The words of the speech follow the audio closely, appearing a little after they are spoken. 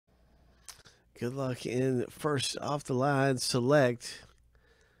Good luck in first off the line. Select.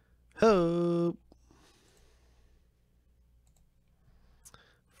 Hope.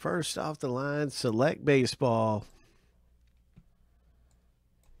 First off the line. Select baseball.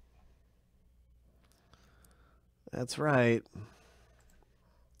 That's right.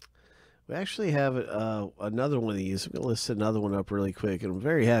 We actually have another one of these. I'm going to list another one up really quick. And I'm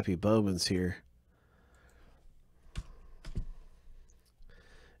very happy Bowman's here.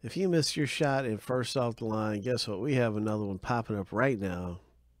 If you missed your shot in first off the line, guess what? We have another one popping up right now.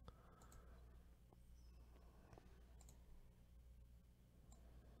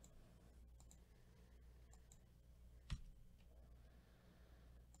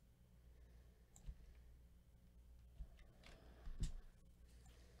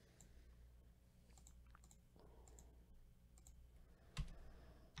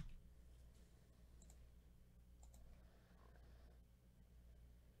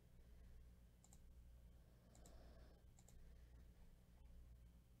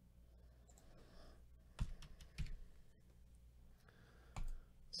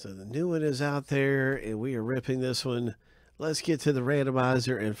 So the new one is out there, and we are ripping this one. Let's get to the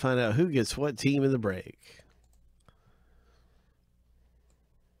randomizer and find out who gets what team in the break.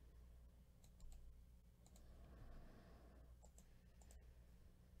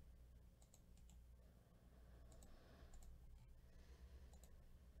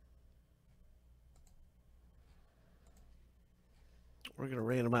 We're going to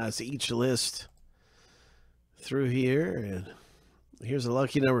randomize each list through here, and here's a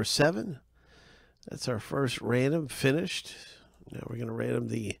lucky number 7. That's our first random finished. Now we're going to random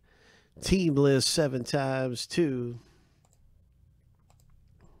the team list 7 times, 2.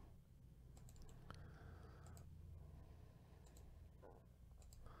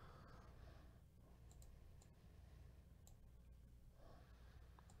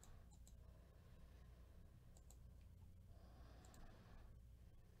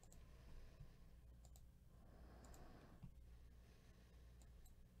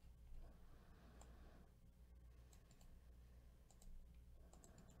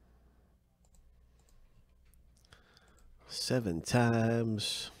 Seven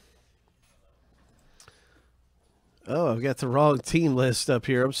times. Oh, I've got the wrong team list up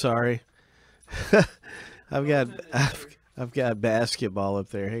here. I'm sorry. I've got basketball up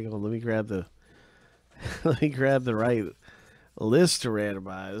there. Hang on, let me grab the right list to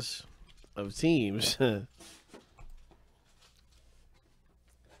randomize of teams.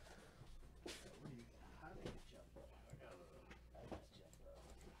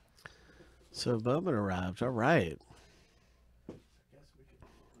 So Bowman arrived. All right.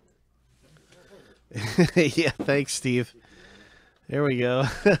 Yeah, thanks, Steve. There we go.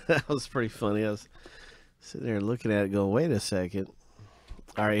 That was pretty funny. I was sitting there looking at it going, wait a second.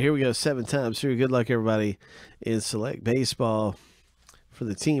 All right, here we go. 7 times through. Good luck, everybody, in select baseball for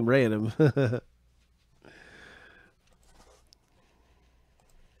the team random.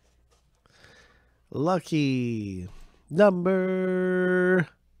 Lucky number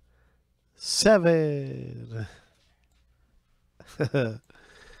 7.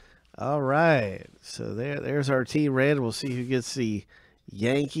 All right, so there's our team random. We'll see who gets the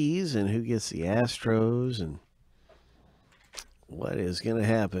Yankees and who gets the Astros and what is going to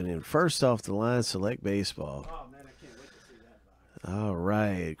happen. And first off the line, select baseball. Oh, man, I can't wait to see that box. All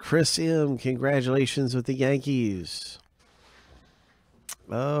right, Chris M., congratulations with the Yankees.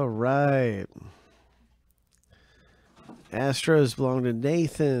 All right. Astros belong to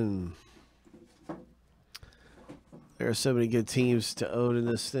Nathan. There are so many good teams to own in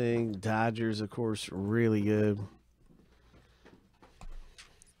this thing. Dodgers, of course, really good.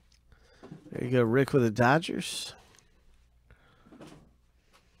 There you go, Rick with the Dodgers.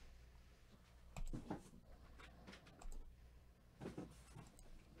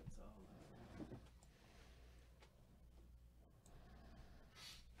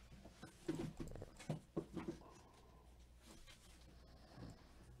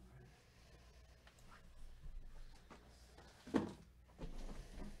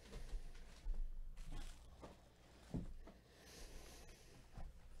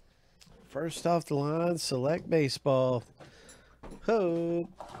 First off the line, select baseball. Hope.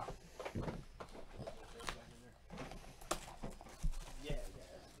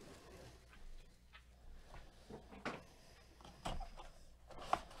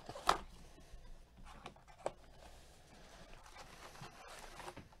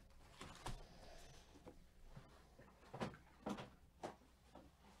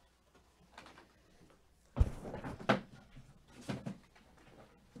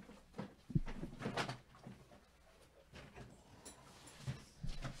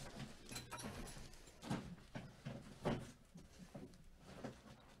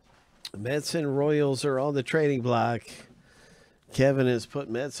 Mets and Royals are on the trading block. Kevin has put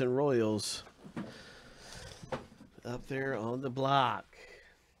Mets and Royals up there on the block.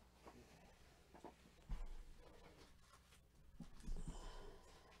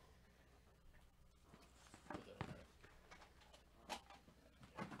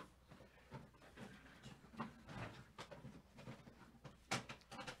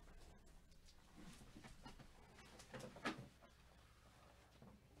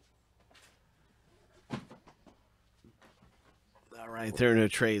 All right, there are no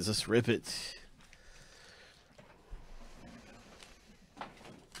trades. Let's rip it.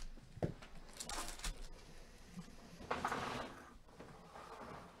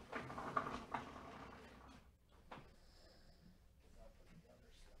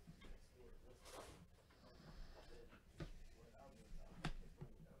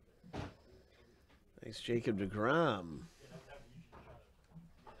 Thanks, Jacob DeGrom.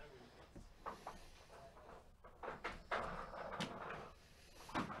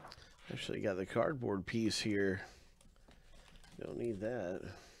 Actually got the cardboard piece here. Don't need that.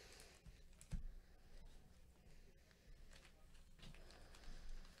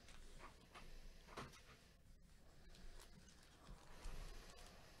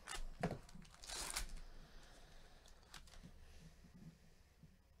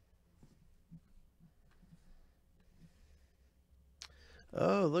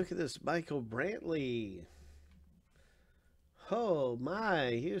 Oh, look at this Michael Brantley. Oh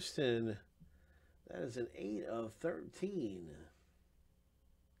my, Houston. That is an 8 of 13.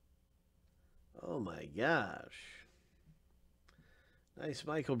 Oh my gosh. Nice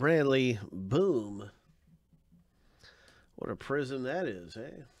Michael Brantley. Boom. What a prism that is,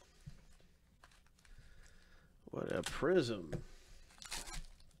 eh? What a prism.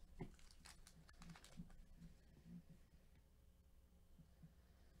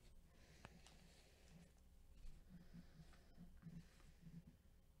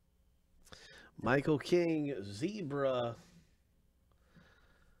 Michael King, Zebra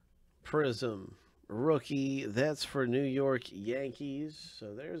Prism. Rookie. That's for New York Yankees.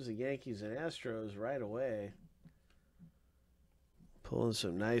 So there's the Yankees and Astros right away. Pulling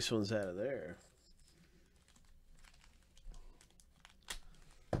some nice ones out of there.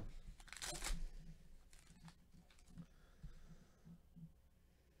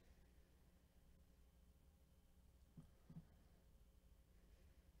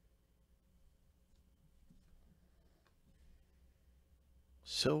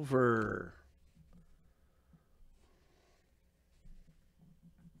 Silver.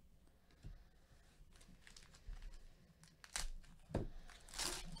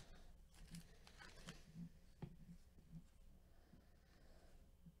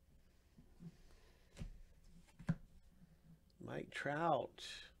 Mike Trout.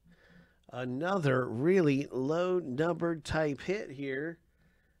 Another really low numbered type hit here.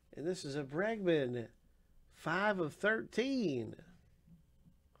 And this is a Bregman. 5 of 13.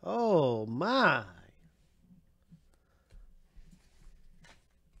 Oh my.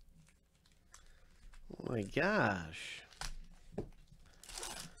 Oh my gosh.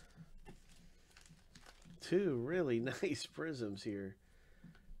 Two really nice prisms here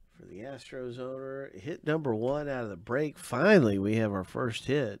for the Astros owner. Hit number 1 out of the break. Finally, we have our first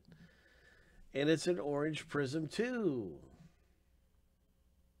hit. And it's an orange prism too.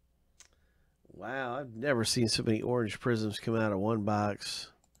 Wow, I've never seen so many orange prisms come out of one box.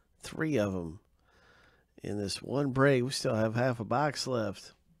 3 of them in this one break. We still have half a box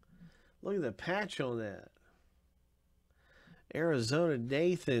left. Look at the patch on that. Arizona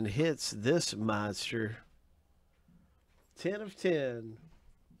Nathan hits this monster. 10 of 10.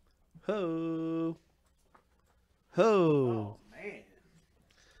 Ho. Ho. Oh, man.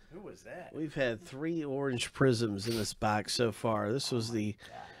 Who was that? We've had 3 orange prisms in this box so far. This was the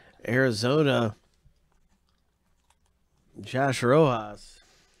Arizona Josh Rojas.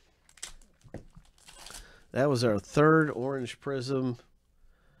 That was our 3rd orange prism.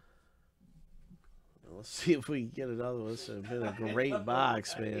 Let's see if we can get another one. This has been a great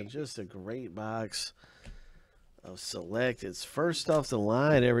box, man. Just a great box of select. It's first off the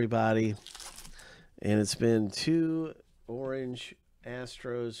line, everybody. And it's been 2 orange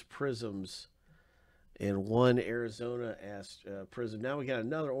Astros prisms and 1 Arizona prism. Now we got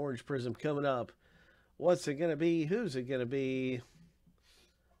another orange prism coming up. What's it going to be? Who's it going to be?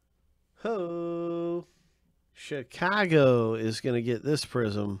 Ho! Chicago is going to get this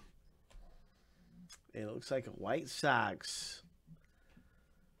prism. And it looks like a White Sox.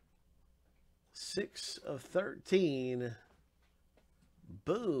 6 of 13.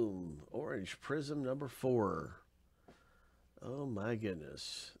 Boom. Orange prism number 4. Oh my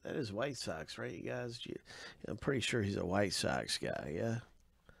goodness. That is White Sox, right, you guys? I'm pretty sure he's a White Sox guy, yeah?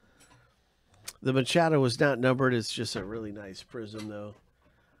 The Machado was not numbered. It's just a really nice prism, though.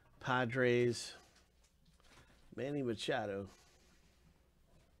 Padres. Manny Machado.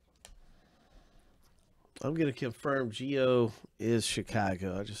 I'm going to confirm Gio is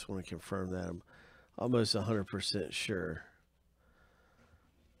Chicago. I just want to confirm that. I'm almost 100% sure.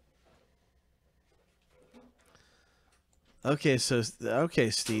 Okay,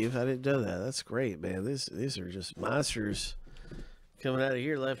 Steve, I didn't know that. That's great, man. These are just monsters coming out of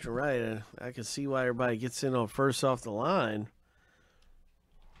here left and right. I can see why everybody gets in on first off the line.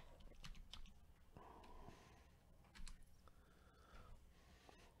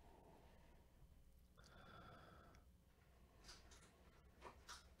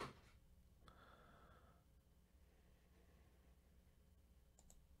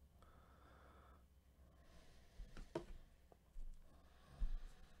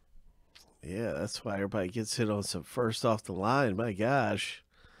 Yeah, that's why everybody gets hit on some first off the line. My gosh.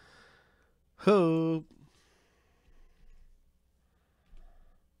 Hope.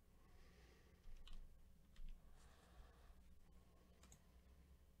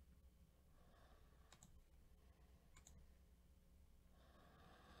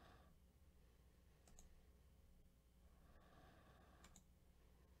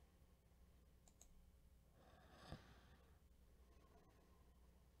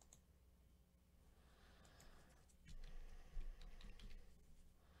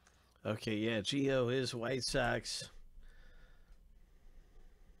 Okay, yeah, Gio is White Sox.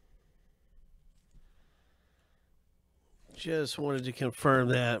 Just wanted to confirm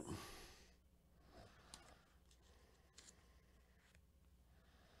that.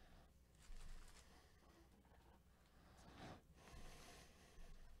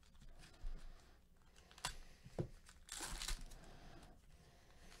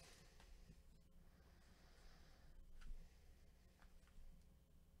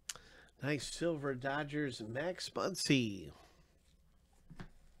 Nice silver Dodgers, Max Muncy.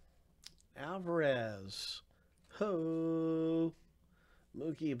 Alvarez. Ho.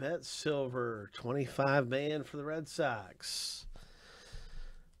 Mookie Betts silver, 25 man for the Red Sox.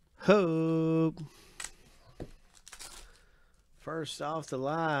 Ho. First off the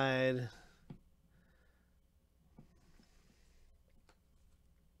line.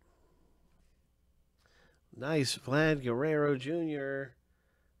 Nice Vlad Guerrero Jr.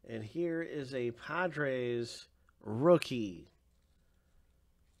 And here is a Padres rookie.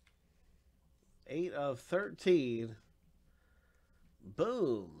 8 of 13.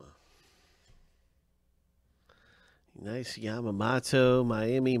 Boom. Nice Yamamoto,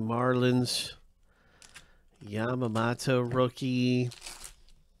 Miami Marlins. Yamamoto rookie.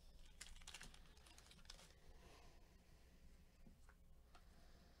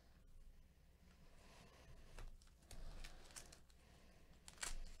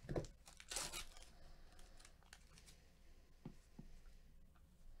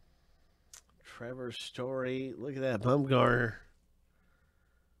 Trevor Story. Look at that. Bumgarner.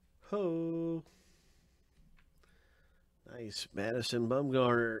 Ho. Nice. Madison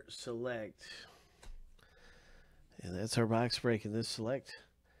Bumgarner select. And that's our box break in this select.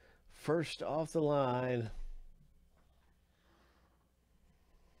 First off the line.